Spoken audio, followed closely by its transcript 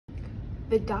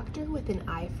The Doctor with an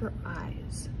Eye for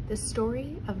Eyes, the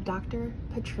story of Dr.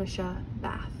 Patricia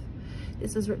Bath.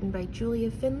 This was written by Julia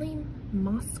Finley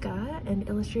Mosca and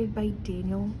illustrated by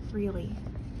Daniel Freely.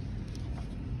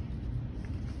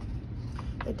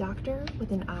 The Doctor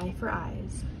with an Eye for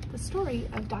Eyes, the story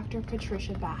of Dr.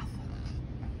 Patricia Bath.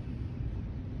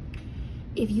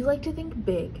 If you like to think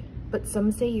big, but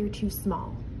some say you're too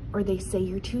small, or they say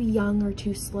you're too young or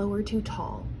too slow or too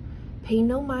tall, pay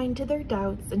no mind to their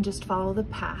doubts and just follow the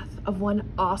path of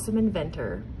one awesome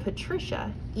inventor,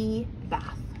 Patricia E.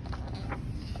 Bath.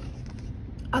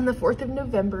 On the 4th of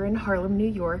November in Harlem, New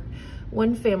York,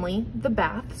 one family, the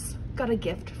Baths, got a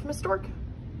gift from a stork.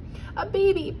 A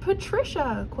baby,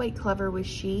 Patricia, quite clever was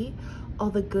she.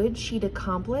 All the good she'd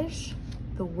accomplish,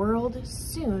 the world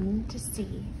soon to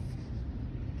see.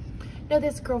 Now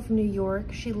this girl from New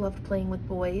York, she loved playing with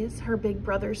boys. Her big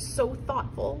brother, so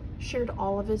thoughtful, shared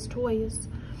all of his toys.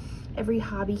 Every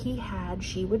hobby he had,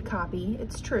 she would copy,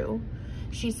 it's true.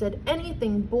 She said,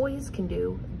 anything boys can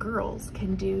do, girls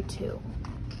can do too.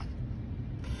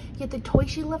 Yet the toy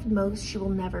she loved most, she will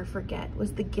never forget,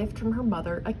 was the gift from her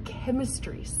mother, a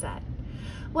chemistry set.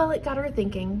 Well, it got her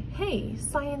thinking, hey,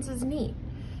 science is neat.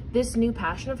 This new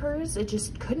passion of hers, it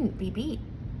just couldn't be beat.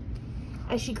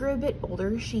 As she grew a bit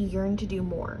older, she yearned to do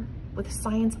more. With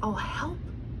science, I'll help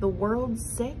the world's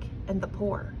sick and the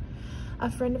poor. A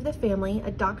friend of the family,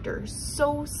 a doctor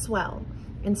so swell,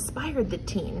 inspired the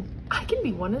teen. I can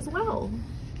be one as well.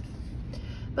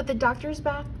 But the doctors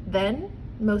back then,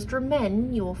 most were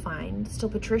men, you will find. Still,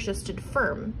 Patricia stood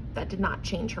firm. That did not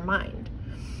change her mind.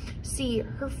 See,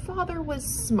 her father was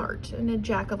smart and a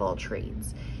jack of all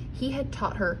trades. He had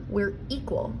taught her we're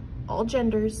equal, all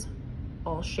genders,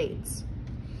 all shades.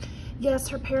 Yes,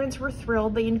 her parents were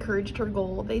thrilled. They encouraged her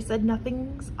goal. They said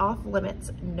nothing's off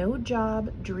limits, no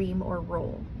job, dream, or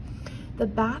role. The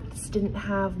Baths didn't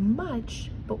have much,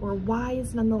 but were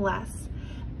wise nonetheless.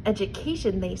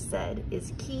 Education, they said,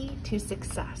 is key to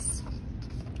success.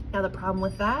 Now the problem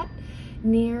with that,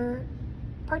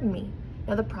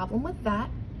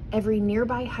 every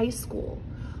nearby high school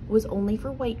was only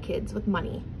for white kids with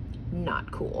money.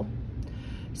 Not cool.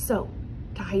 So,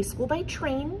 to high school by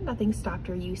train, nothing stopped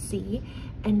her, you see,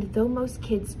 and though most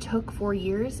kids took 4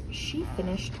 years, she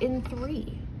finished in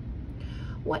 3.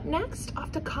 What next?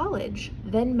 Off to college,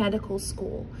 then medical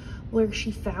school, where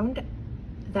she found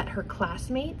that her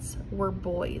classmates were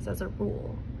boys as a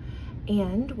rule.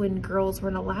 And when girls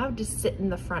weren't allowed to sit in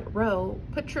the front row,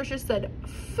 Patricia said,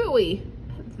 phooey,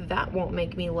 that won't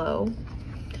make me low.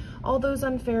 All those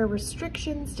unfair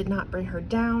restrictions did not bring her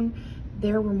down.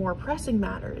 There were more pressing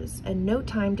matters and no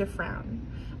time to frown.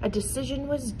 A decision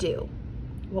was due.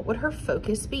 What would her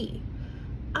focus be?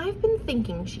 I've been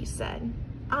thinking, she said.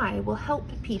 I will help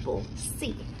people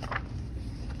see.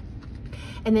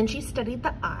 And then she studied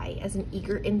the eye as an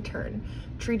eager intern.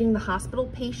 Treating the hospital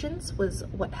patients was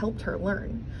what helped her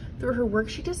learn. Through her work,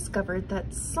 she discovered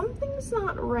that something's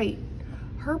not right.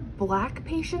 Her black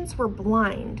patients were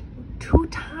blind 2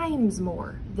 times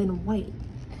more than white.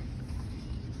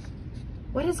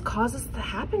 What has caused this to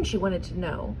happen, she wanted to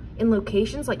know. In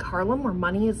locations like Harlem where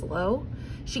money is low,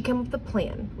 she came up with a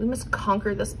plan. We must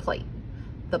conquer this plight.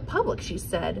 The public, she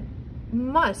said,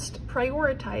 must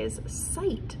prioritize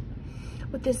sight.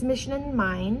 With this mission in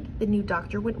mind, the new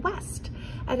doctor went west.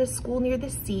 At a school near the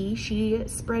sea, she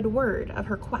spread word of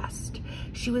her quest.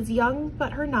 She was young,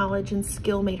 but her knowledge and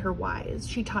skill made her wise.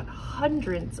 She taught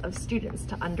hundreds of students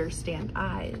to understand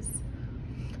eyes.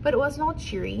 But it wasn't all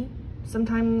cheery.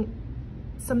 Sometimes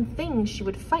some things she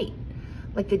would fight,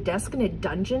 like the desk in a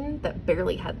dungeon that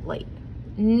barely had light.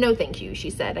 No thank you,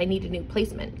 she said. I need a new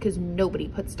placement because nobody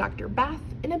puts Dr. Bath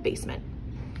in a basement.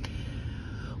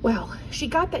 Well, she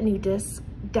got that new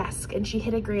desk and she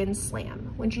hit a grand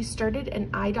slam when she started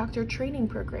an eye doctor training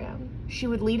program. She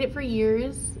would lead it for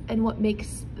years, and what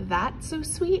makes that so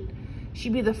sweet,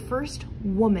 she'd be the first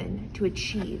woman to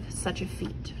achieve such a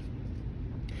feat.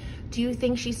 Do you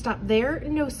think she stopped there?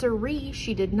 No siree,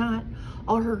 she did not.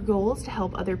 All her goals to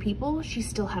help other people, she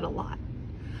still had a lot.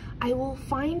 I will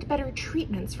find better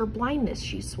treatments for blindness,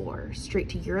 she swore. Straight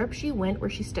to Europe she went, where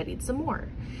she studied some more.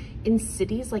 In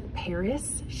cities like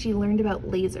Paris, she learned about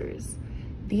lasers.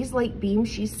 These light beams,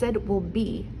 she said, will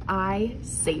be eye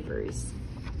savers.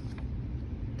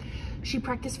 She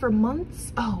practiced for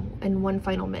months. Oh, and one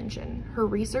final mention. Her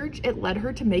research, it led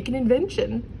her to make an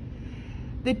invention.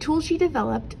 The tool she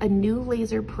developed, a new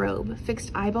laser probe,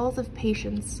 fixed eyeballs of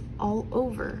patients all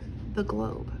over the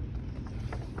globe.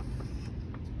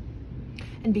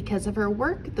 And because of her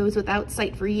work, those without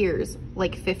sight for years,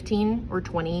 like 15 or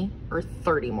 20 or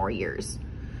 30 more years,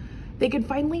 they could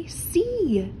finally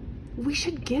see. We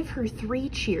should give her 3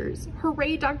 cheers.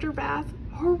 Hooray, Dr. Bath.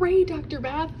 Hooray, Dr.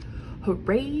 Bath.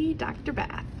 Hooray, Dr.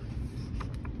 Bath.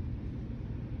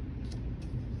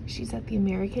 She's at the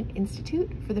American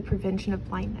Institute for the Prevention of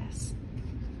Blindness.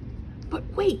 But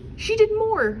wait, she did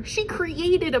more. She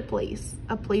created a place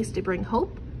to bring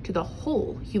hope to the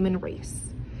whole human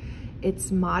race.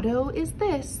 Its motto is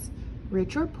this: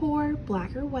 rich or poor,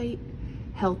 black or white,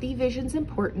 healthy vision's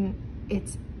important.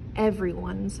 It's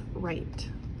everyone's right.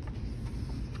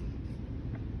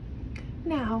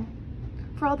 Now,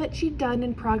 for all that she'd done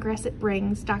and progress it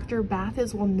brings, Dr. Bath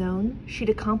is well known. She'd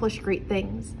accomplished great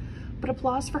things, but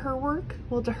applause for her work,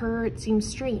 well, to her it seems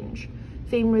strange.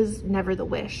 Fame was never the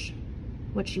wish.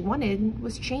 What she wanted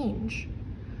was change.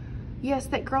 Yes,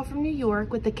 that girl from New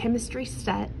York with the chemistry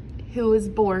set, who was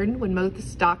born when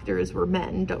most doctors were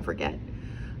men, don't forget,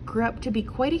 grew up to be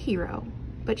quite a hero,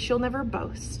 but she'll never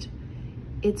boast.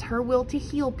 It's her will to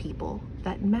heal people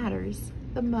that matters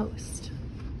the most.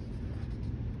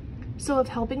 So if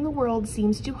helping the world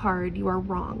seems too hard, you are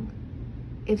wrong.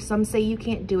 If some say you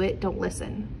can't do it, don't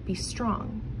listen. Be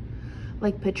strong.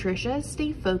 Like Patricia,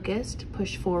 stay focused,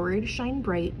 push forward, shine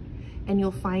bright, and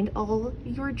you'll find all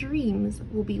your dreams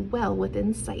will be well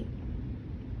within sight.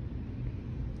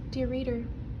 Dear reader,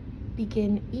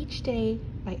 begin each day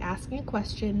by asking a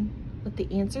question. Let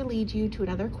the answer lead you to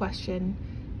another question,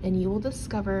 and you will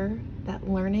discover that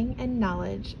learning and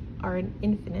knowledge are an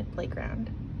infinite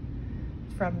playground.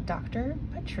 From Dr.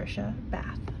 Patricia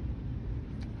Bath.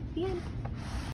 The end.